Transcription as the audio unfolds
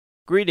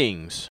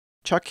Greetings!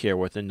 Chuck here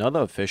with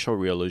another official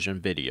Reallusion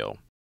video.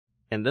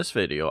 In this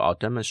video, I'll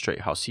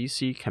demonstrate how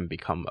CC can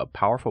become a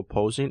powerful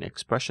posing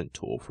expression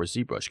tool for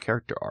ZBrush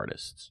character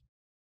artists.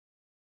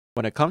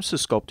 When it comes to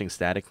sculpting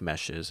static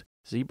meshes,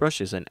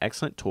 ZBrush is an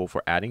excellent tool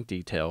for adding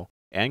detail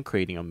and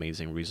creating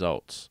amazing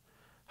results.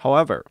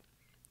 However,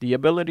 the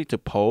ability to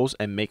pose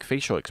and make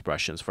facial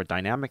expressions for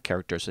dynamic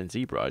characters in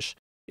ZBrush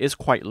is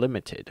quite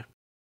limited.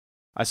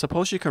 I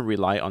suppose you can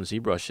rely on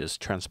ZBrush's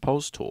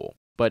transpose tool,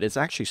 but it's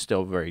actually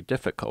still very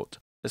difficult,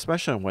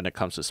 especially when it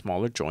comes to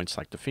smaller joints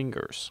like the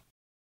fingers.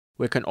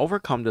 We can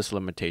overcome this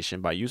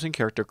limitation by using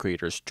Character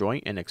Creator's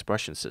joint and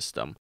expression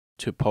system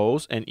to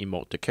pose and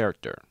emote the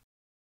character.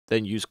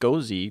 Then use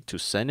GoZ to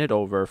send it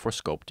over for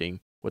sculpting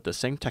with the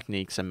same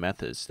techniques and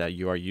methods that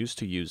you are used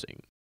to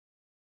using.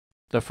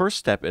 The first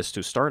step is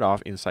to start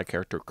off inside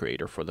Character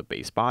Creator for the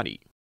base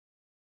body.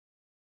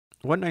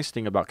 One nice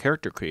thing about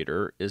Character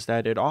Creator is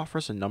that it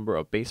offers a number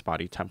of base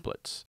body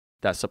templates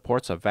that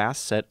supports a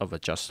vast set of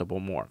adjustable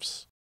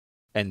morphs.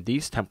 And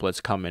these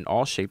templates come in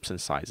all shapes and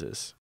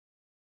sizes.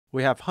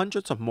 We have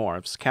hundreds of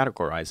morphs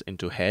categorized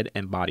into head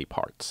and body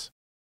parts.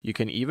 You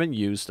can even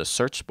use the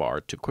search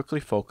bar to quickly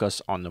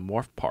focus on the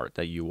morph part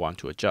that you want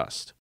to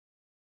adjust.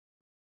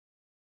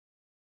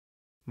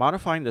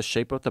 Modifying the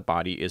shape of the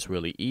body is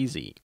really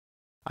easy.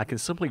 I can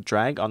simply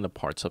drag on the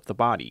parts of the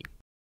body.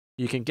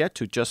 You can get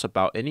to just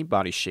about any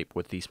body shape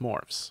with these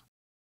morphs.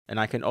 And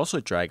I can also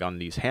drag on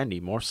these handy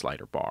morph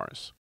slider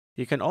bars.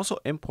 You can also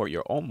import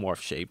your own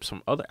morph shapes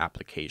from other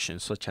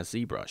applications such as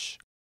ZBrush.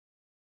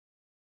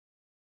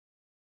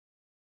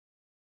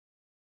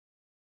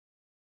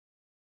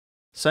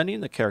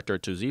 Sending the character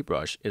to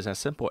ZBrush is as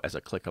simple as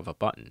a click of a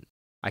button.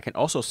 I can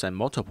also send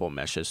multiple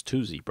meshes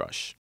to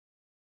ZBrush.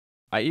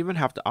 I even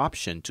have the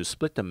option to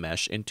split the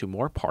mesh into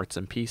more parts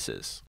and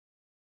pieces.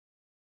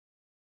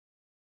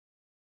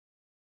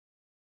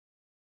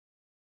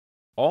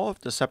 All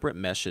of the separate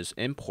meshes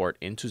import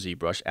into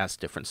ZBrush as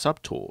different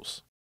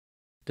subtools.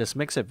 This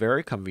makes it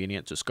very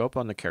convenient to sculpt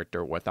on the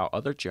character without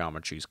other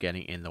geometries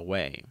getting in the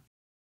way.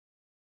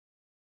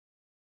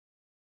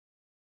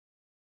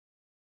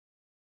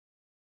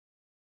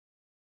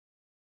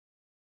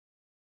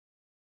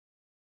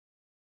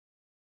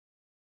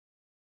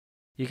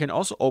 You can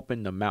also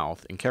open the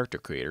mouth in Character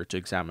Creator to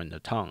examine the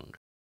tongue.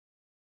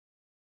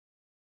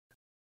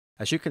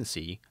 As you can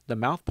see, the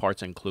mouth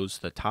parts includes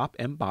the top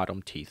and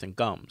bottom teeth and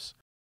gums,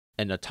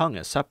 and the tongue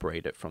is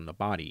separated from the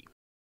body.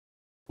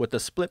 With the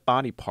split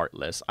body part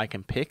list, I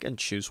can pick and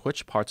choose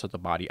which parts of the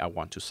body I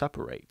want to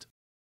separate.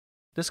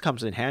 This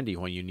comes in handy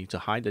when you need to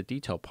hide the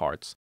detail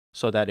parts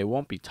so that it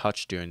won't be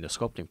touched during the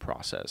sculpting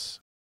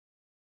process.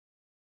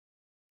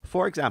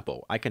 For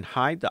example, I can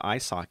hide the eye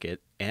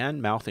socket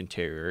and mouth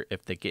interior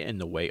if they get in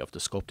the way of the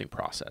sculpting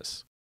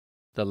process.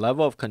 The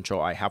level of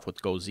control I have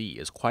with GoZ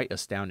is quite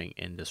astounding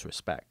in this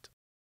respect.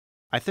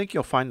 I think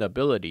you'll find the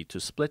ability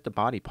to split the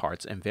body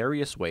parts in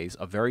various ways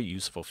a very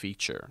useful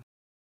feature.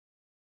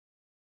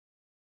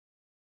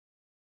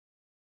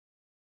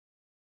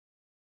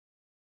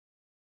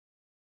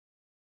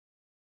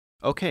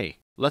 Okay,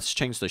 let's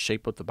change the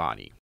shape of the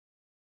body.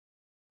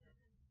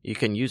 You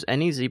can use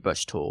any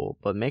ZBrush tool,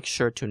 but make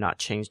sure to not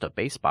change the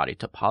base body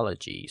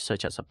topology,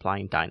 such as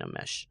applying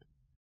Dynamesh.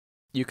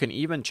 You can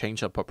even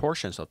change the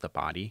proportions of the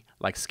body,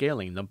 like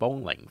scaling the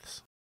bone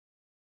lengths.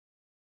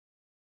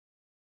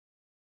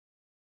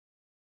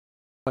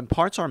 When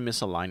parts are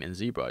misaligned in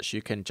ZBrush,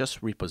 you can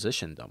just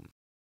reposition them.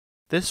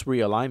 This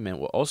realignment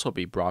will also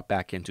be brought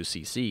back into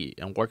CC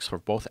and works for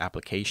both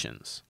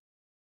applications.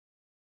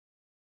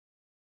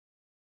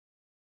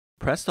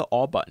 Press the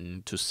All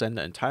button to send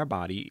the entire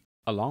body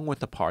along with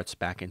the parts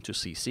back into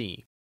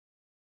CC.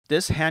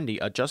 This handy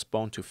Adjust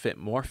Bone to Fit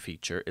More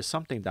feature is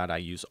something that I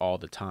use all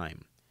the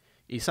time.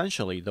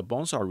 Essentially, the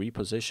bones are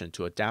repositioned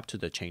to adapt to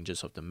the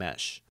changes of the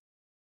mesh.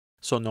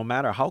 So no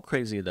matter how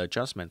crazy the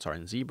adjustments are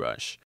in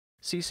ZBrush,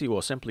 CC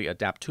will simply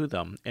adapt to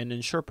them and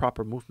ensure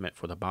proper movement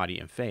for the body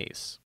and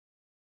face.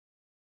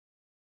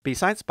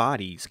 Besides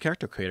bodies,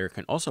 Character Creator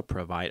can also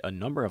provide a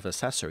number of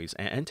accessories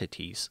and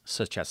entities,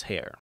 such as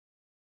hair.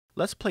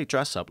 Let's play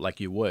dress up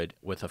like you would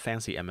with a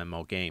fancy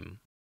MMO game.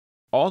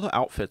 All the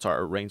outfits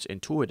are arranged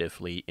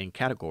intuitively in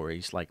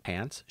categories like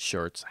pants,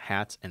 shirts,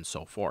 hats, and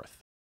so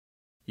forth.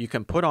 You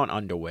can put on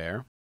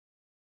underwear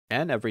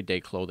and everyday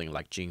clothing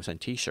like jeans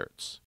and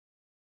t-shirts.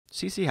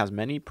 CC has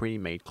many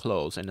pre-made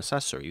clothes and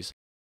accessories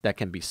that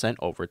can be sent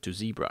over to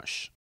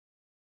ZBrush.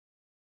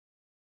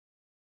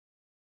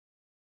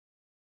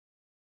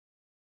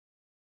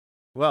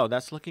 Well,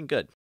 that's looking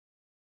good.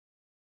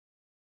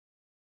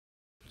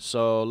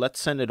 So let's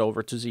send it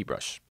over to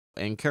ZBrush.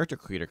 And Character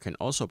Creator can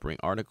also bring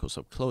articles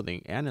of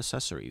clothing and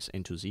accessories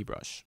into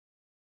ZBrush.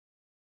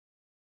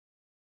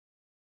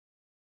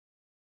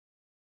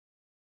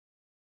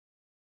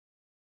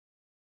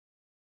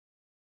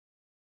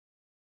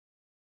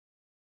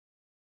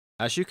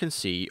 As you can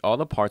see, all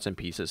the parts and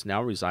pieces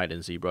now reside in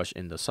ZBrush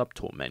in the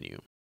Subtool menu.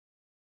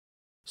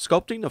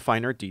 Sculpting the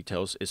finer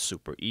details is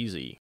super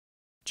easy.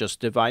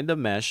 Just divide the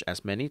mesh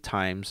as many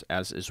times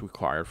as is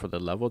required for the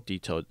level of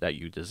detail that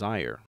you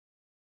desire.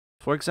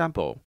 For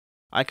example,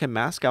 I can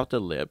mask out the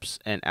lips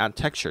and add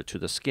texture to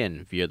the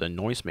skin via the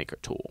Noisemaker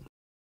tool.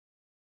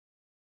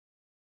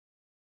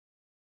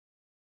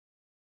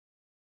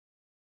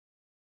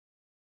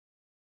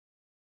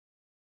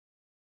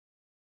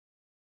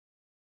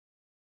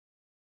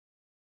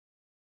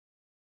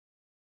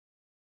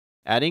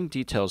 Adding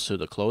details to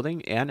the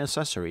clothing and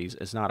accessories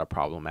is not a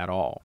problem at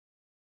all.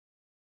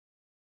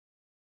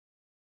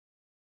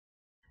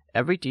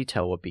 Every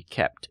detail will be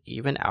kept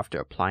even after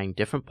applying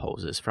different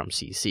poses from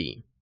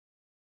CC.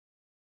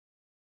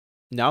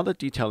 Now the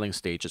detailing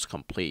stage is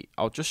complete,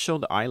 I'll just show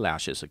the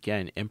eyelashes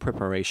again in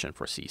preparation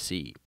for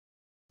CC.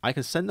 I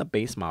can send the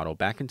base model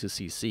back into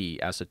CC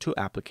as the two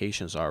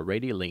applications are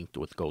already linked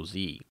with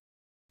GoZ.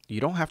 You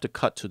don't have to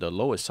cut to the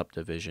lowest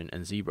subdivision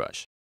in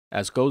ZBrush,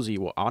 as GoZ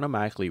will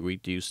automatically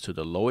reduce to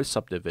the lowest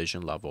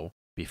subdivision level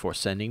before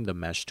sending the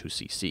mesh to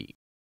CC.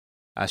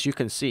 As you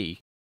can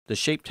see, the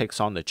shape takes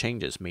on the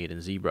changes made in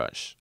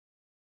ZBrush.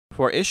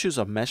 For issues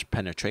of mesh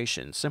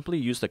penetration, simply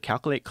use the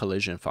Calculate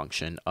Collision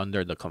function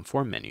under the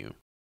Conform menu.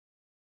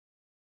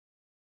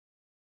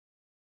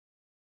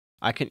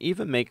 I can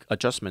even make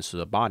adjustments to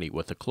the body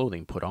with the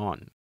clothing put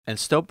on, and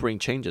still bring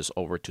changes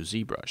over to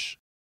ZBrush.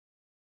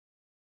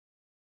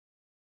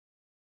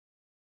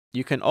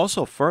 You can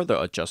also further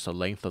adjust the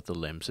length of the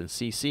limbs in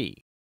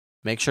CC.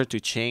 Make sure to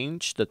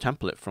change the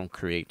template from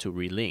Create to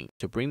Relink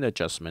to bring the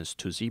adjustments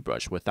to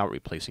ZBrush without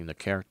replacing the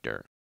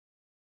character.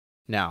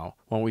 Now,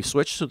 when we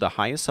switch to the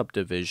highest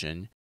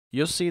subdivision,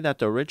 you'll see that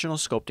the original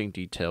sculpting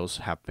details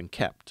have been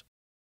kept.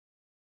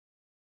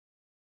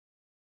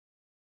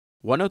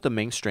 One of the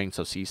main strengths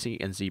of CC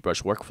and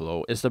ZBrush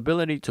workflow is the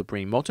ability to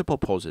bring multiple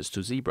poses to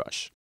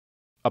ZBrush.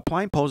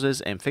 Applying poses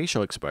and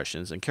facial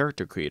expressions in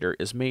Character Creator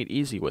is made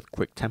easy with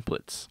quick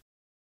templates.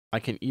 I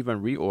can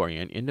even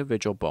reorient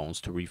individual bones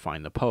to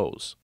refine the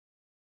pose.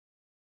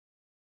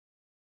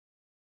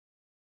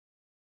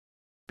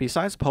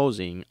 Besides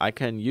posing, I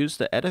can use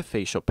the Edit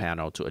Facial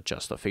panel to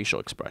adjust the facial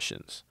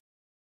expressions.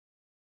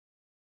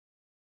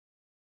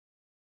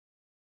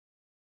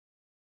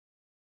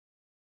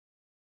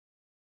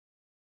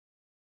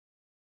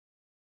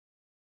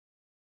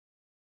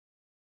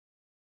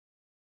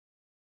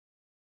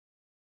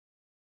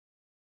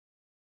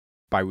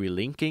 By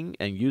relinking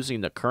and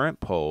using the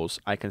current pose,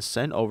 I can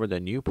send over the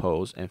new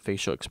pose and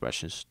facial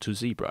expressions to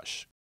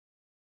ZBrush,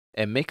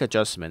 and make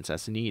adjustments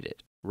as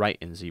needed right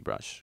in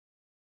ZBrush.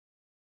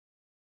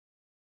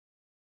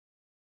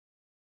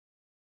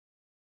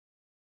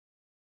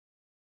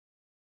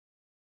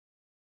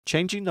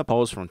 Changing the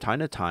pose from time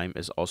to time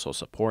is also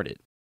supported.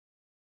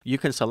 You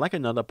can select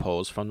another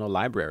pose from the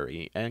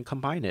library and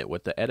combine it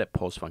with the Edit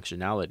Pose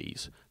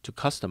functionalities to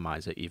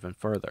customize it even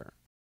further.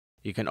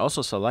 You can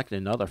also select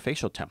another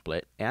facial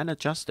template and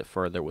adjust it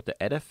further with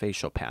the Edit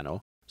Facial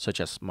panel, such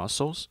as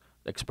muscles,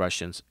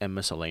 expressions, and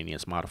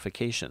miscellaneous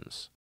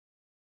modifications.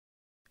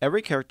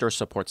 Every character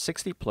supports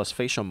 60+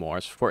 facial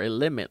morphs for a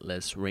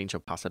limitless range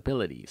of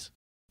possibilities.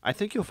 I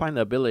think you'll find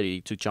the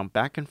ability to jump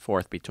back and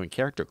forth between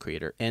Character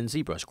Creator and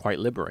ZBrush quite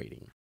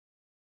liberating.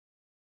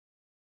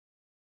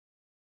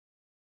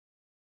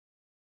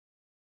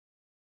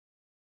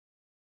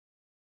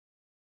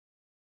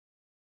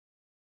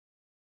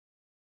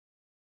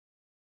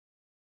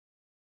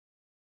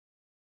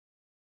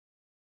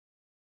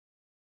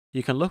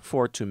 You can look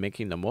forward to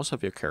making the most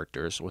of your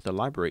characters with a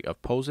library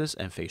of poses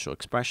and facial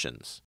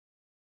expressions.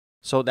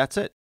 So that's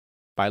it.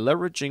 By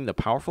leveraging the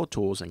powerful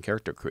tools in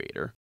Character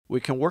Creator, we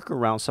can work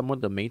around some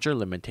of the major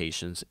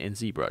limitations in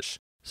ZBrush,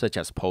 such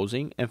as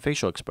posing and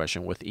facial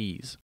expression with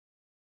ease.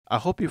 I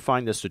hope you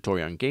find this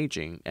tutorial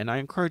engaging, and I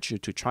encourage you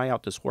to try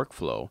out this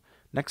workflow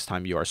next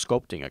time you are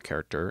sculpting a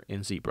character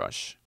in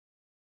ZBrush.